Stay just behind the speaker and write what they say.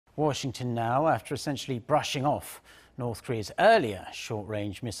Washington now, after essentially brushing off North Korea's earlier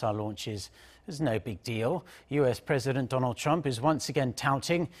short-range missile launches as no big deal. US President Donald Trump is once again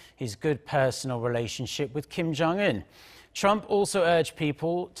touting his good personal relationship with Kim Jong-un. Trump also urged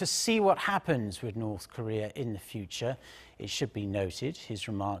people to see what happens with North Korea in the future. It should be noted his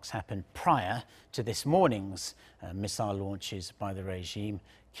remarks happened prior to this morning's missile launches by the regime.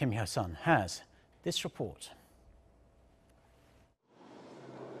 Kim Hyo-sun has this report.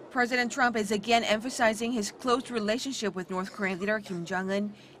 President Trump is again emphasizing his close relationship with North Korean leader Kim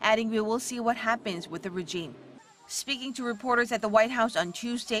Jong-un, adding we will see what happens with the regime. Speaking to reporters at the White House on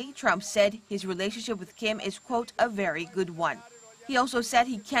Tuesday, Trump said his relationship with Kim is, quote, a very good one. He also said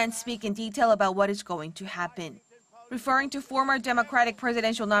he can't speak in detail about what is going to happen. Referring to former Democratic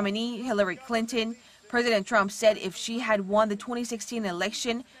presidential nominee Hillary Clinton, President Trump said if she had won the 2016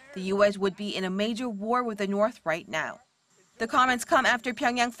 election, the U.S. would be in a major war with the North right now. The comments come after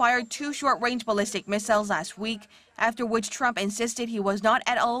Pyongyang fired 2 short-range ballistic missiles last week, after which Trump insisted he was not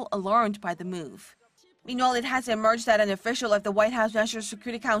at all alarmed by the move. Meanwhile, it has emerged that an official of the White House National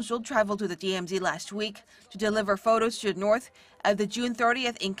Security Council traveled to the DMZ last week to deliver photos to the North of the June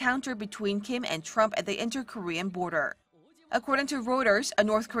 30th encounter between Kim and Trump at the inter-Korean border. According to Reuters, a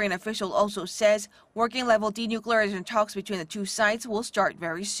North Korean official also says working-level denuclearization talks between the two sides will start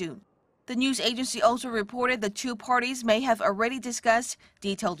very soon. The news agency also reported the two parties may have already discussed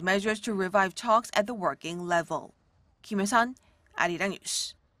detailed measures to revive talks at the working level. Kim Hyo-sun, Arirang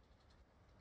News.